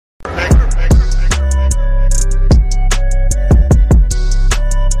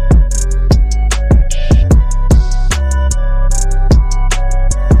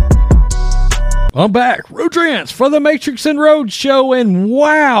I'm back, Rodrance, for the Matrix and Road show, and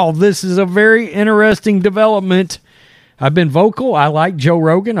wow, this is a very interesting development. I've been vocal. I like Joe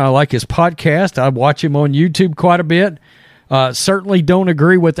Rogan. I like his podcast. I watch him on YouTube quite a bit. Certainly don't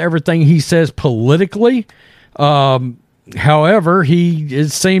agree with everything he says politically. However, it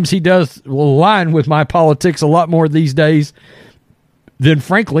seems he does align with my politics a lot more these days than,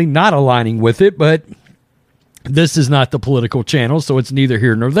 frankly, not aligning with it, but this is not the political channel, so it's neither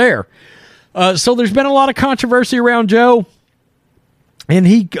here nor there. So there's been a lot of controversy around Joe, and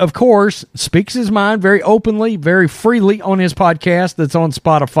he, of course, speaks his mind very openly, very freely on his podcast that's on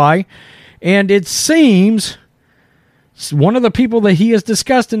Spotify, and it seems one of the people that he has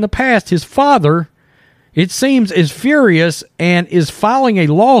discussed in the past, his father, it seems is furious and is filing a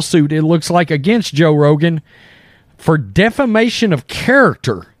lawsuit, it looks like, against Joe Rogan for defamation of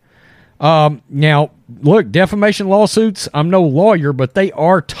character. Now, look, defamation lawsuits, I'm no lawyer, but they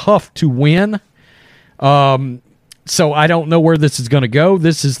are tough to win. So I don't know where this is going to go.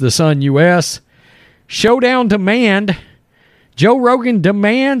 This is the Sun US. Showdown demand. Joe Rogan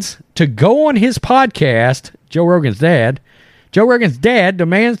demands to go on his podcast. Joe Rogan's dad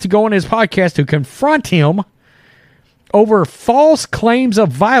demands to go on his podcast to confront him over false claims of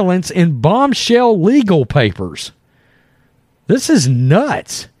violence in bombshell legal papers. This is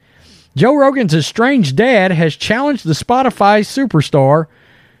nuts. Joe Rogan's estranged dad has challenged the Spotify superstar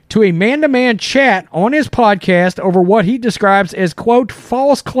to a man-to-man chat on his podcast over what he describes as, quote,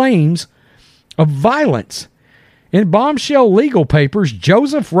 false claims of violence. In bombshell legal papers,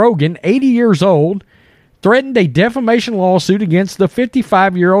 Joseph Rogan, 80 years old, threatened a defamation lawsuit against the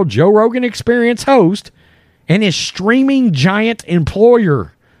 55-year-old Joe Rogan Experience host and his streaming giant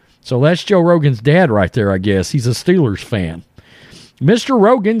employer. So that's Joe Rogan's dad right there, I guess. He's a Steelers fan. Mr.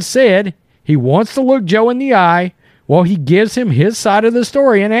 Rogan said he wants to look Joe in the eye while he gives him his side of the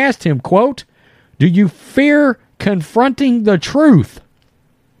story and asked him, quote, do you fear confronting the truth?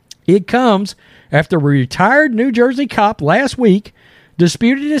 It comes after a retired New Jersey cop last week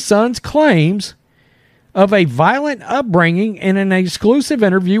disputed his son's claims of a violent upbringing in an exclusive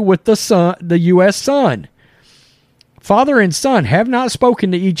interview with the U.S. Sun. Father and son have not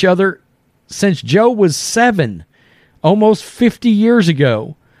spoken to each other since Joe was 7, almost 50 years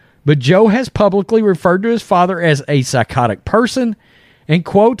ago. But Joe has publicly referred to his father as a psychotic person and,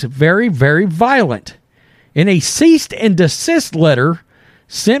 quote, very, very violent. In a cease and desist letter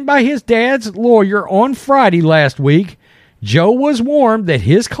sent by his dad's lawyer on Friday last week, Joe was warned that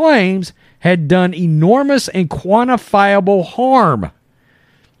his claims had done enormous and quantifiable harm.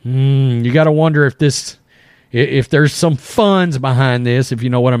 You got to wonder if there's some funds behind this, if you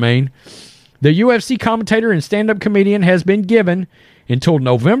know what I mean. The UFC commentator and stand-up comedian has been given until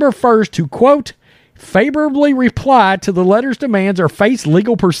November 1st to, quote, favorably reply to the letter's demands or face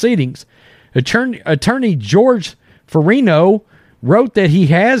legal proceedings. Attorney George Farino wrote that he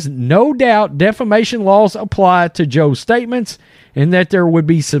has no doubt defamation laws apply to Joe's statements and that there would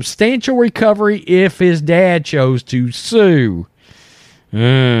be substantial recovery if his dad chose to sue.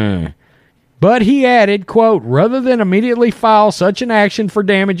 But he added, quote, rather than immediately file such an action for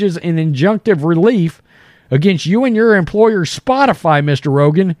damages and injunctive relief against you and your employer, Spotify, Mr.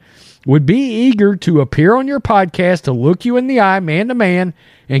 Rogan, would be eager to appear on your podcast to look you in the eye man-to-man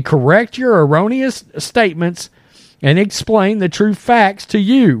and correct your erroneous statements and explain the true facts to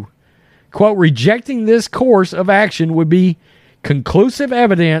you. Quote, rejecting this course of action would be conclusive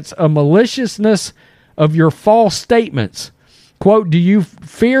evidence of maliciousness of your false statements. Quote, do you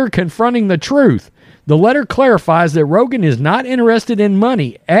fear confronting the truth? The letter clarifies that Rogan is not interested in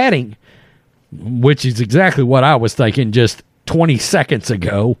money, adding, which is exactly what I was thinking just 20 seconds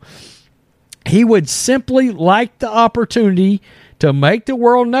ago, he would simply like the opportunity to make the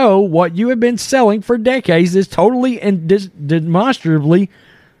world know what you have been selling for decades is totally and demonstrably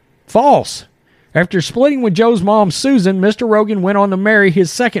false. After splitting with Joe's mom, Susan, Mr. Rogan went on to marry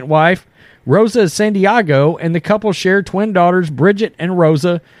his second wife, Rosa Santiago, and the couple shared twin daughters, Bridget and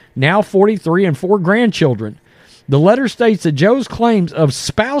Rosa, now 43, and 4 grandchildren. The letter states that Joe's claims of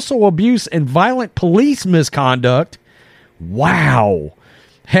spousal abuse and violent police misconduct,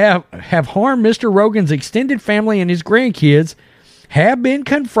 have harmed Mr. Rogan's extended family and his grandkids, have been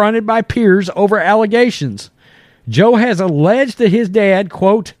confronted by peers over allegations. Joe has alleged that his dad,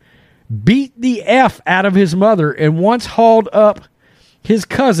 quote, beat the F out of his mother and once hauled up his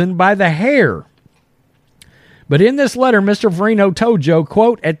cousin by the hair. But in this letter, Mr. Farino told Joe,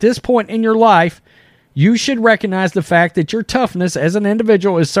 quote, at this point in your life, you should recognize the fact that your toughness as an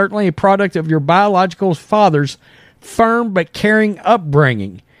individual is certainly a product of your biological father's firm but caring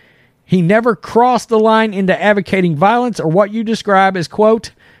upbringing. He never crossed the line into advocating violence or what you describe as,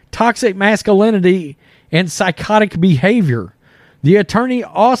 quote, toxic masculinity and psychotic behavior. The attorney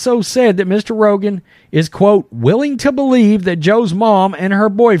also said that Mr. Rogan is, quote, willing to believe that Joe's mom and her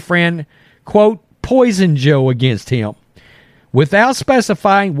boyfriend, quote, poisoned Joe against him. Without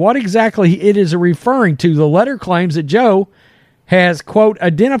specifying what exactly it is referring to, the letter claims that Joe has, quote,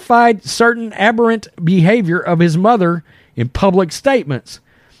 identified certain aberrant behavior of his mother in public statements.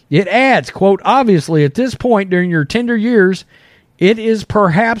 It adds, quote, obviously at this point during your tender years, it is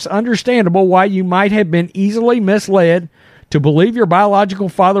perhaps understandable why you might have been easily misled to believe your biological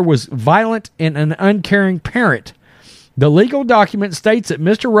father was violent and an uncaring parent. The legal document states that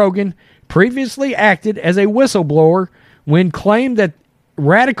Mr. Rogan previously acted as a whistleblower when claimed that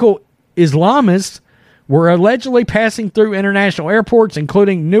radical Islamists were allegedly passing through international airports,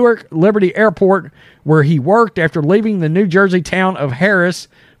 including Newark Liberty Airport, where he worked after leaving the New Jersey town of Harris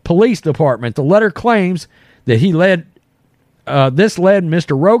Police Department. The letter claims that this led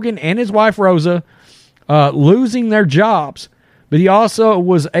Mr. Rogan and his wife Rosa losing their jobs, but he also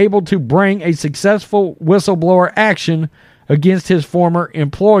was able to bring a successful whistleblower action against his former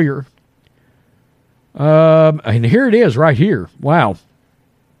employer. And here it is right here. Wow.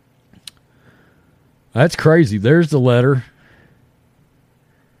 That's crazy. There's the letter.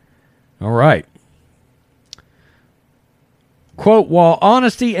 All right. Quote, while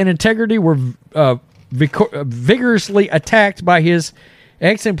honesty and integrity were vigorously attacked by his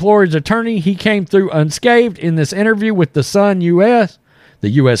ex-employer's attorney, he came through unscathed in this interview with the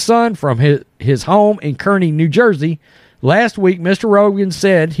U.S. Sun from his home in Kearney, New Jersey. Last week, Mr. Rogan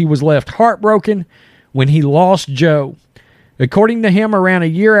said he was left heartbroken when he lost Joe. According to him, around a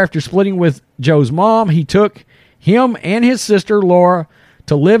year after splitting with Joe's mom, he took him and his sister Laura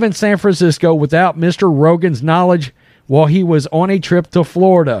to live in San Francisco without Mr. Rogan's knowledge while he was on a trip to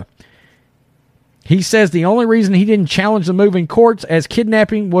Florida. He says the only reason he didn't challenge the move in courts as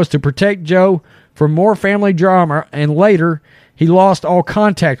kidnapping was to protect Joe from more family drama, and later he lost all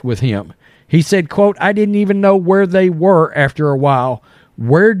contact with him. He said, quote, I didn't even know where they were after a while.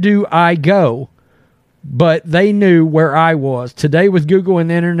 Where do I go? But they knew where I was. Today with Google and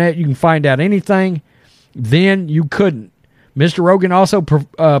the internet, you can find out anything. Then you couldn't. Mr. Rogan also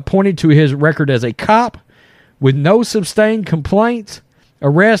pointed to his record as a cop with no sustained complaints,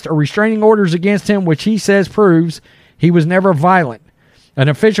 arrest, or restraining orders against him, which he says proves he was never violent. An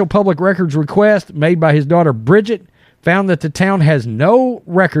official public records request made by his daughter Bridget found that the town has no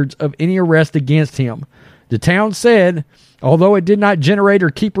records of any arrest against him. The town said, although it did not generate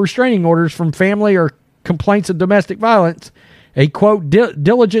or keep restraining orders from family or complaints of domestic violence, a, quote,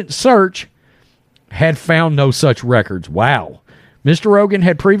 diligent search had found no such records. Wow. Mr. Rogan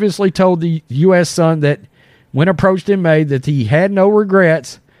had previously told the U.S. Sun that when approached in May that he had no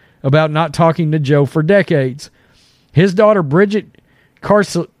regrets about not talking to Joe for decades. His daughter Bridget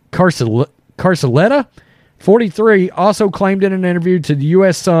Carceletta, 43, also claimed in an interview to the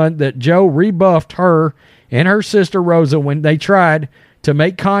U.S. Sun that Joe rebuffed her and her sister Rosa when they tried to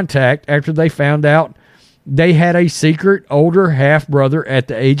make contact after they found out they had a secret older half-brother at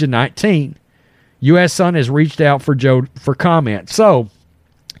the age of 19. U.S. Sun has reached out for Joe for comment. So,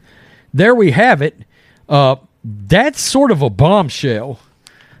 there we have it. That's sort of a bombshell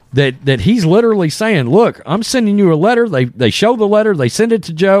that he's literally saying, look, I'm sending you a letter. They show the letter. They send it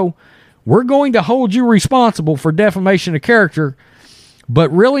to Joe. We're going to hold you responsible for defamation of character.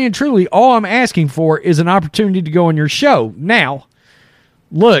 But really and truly, all I'm asking for is an opportunity to go on your show. Now,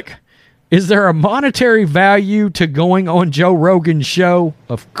 look, is there a monetary value to going on Joe Rogan's show?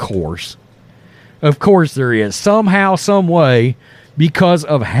 Of course. Of course there is. Somehow, some way, because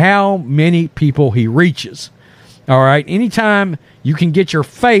of how many people he reaches. All right? Anytime you can get your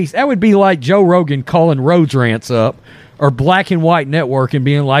face, that would be like Joe Rogan calling Rhodes Rants up or Black and White Network and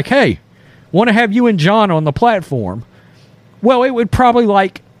being like, hey, want to have you and John on the platform. Well, it would probably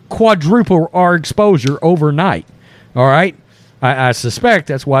like quadruple our exposure overnight. All right? I suspect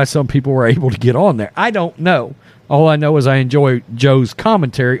that's why some people were able to get on there. I don't know. All I know is I enjoy Joe's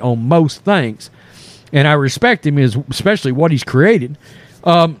commentary on most things. And I respect him, especially what he's created.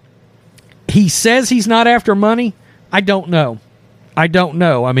 He says he's not after money. I don't know.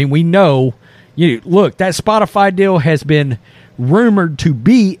 I mean, we know. Look, that Spotify deal has been rumored to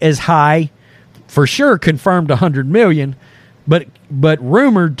be as high, for sure confirmed $100 million, but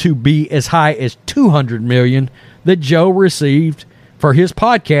rumored to be as high as $200 million that Joe received for his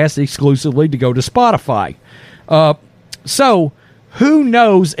podcast exclusively to go to Spotify. So, who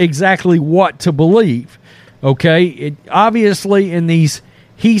knows exactly what to believe? Okay, obviously in these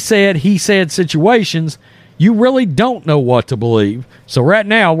he said situations, you really don't know what to believe. So right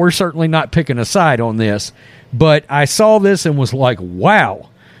now, we're certainly not picking a side on this. But I saw this and was like, wow.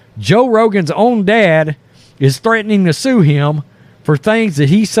 Joe Rogan's own dad is threatening to sue him for things that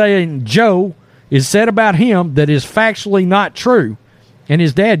he's saying Joe is said about him that is factually not true. And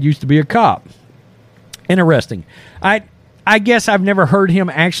his dad used to be a cop. Interesting. I guess I've never heard him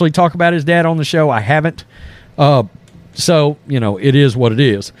actually talk about his dad on the show. I haven't. So, it is what it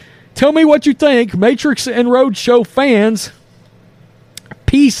is. Tell me what you think, Matrix and Roadshow fans.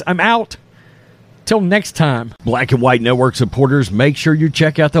 Peace. I'm out. Till next time. Black and White Network supporters, make sure you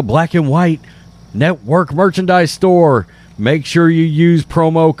check out the Black and White Network merchandise store. Make sure you use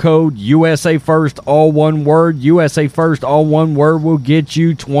promo code USA First, all one word. USA First, all one word will get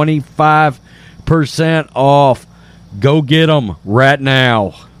you 25% off. Go get them right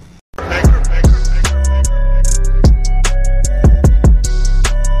now.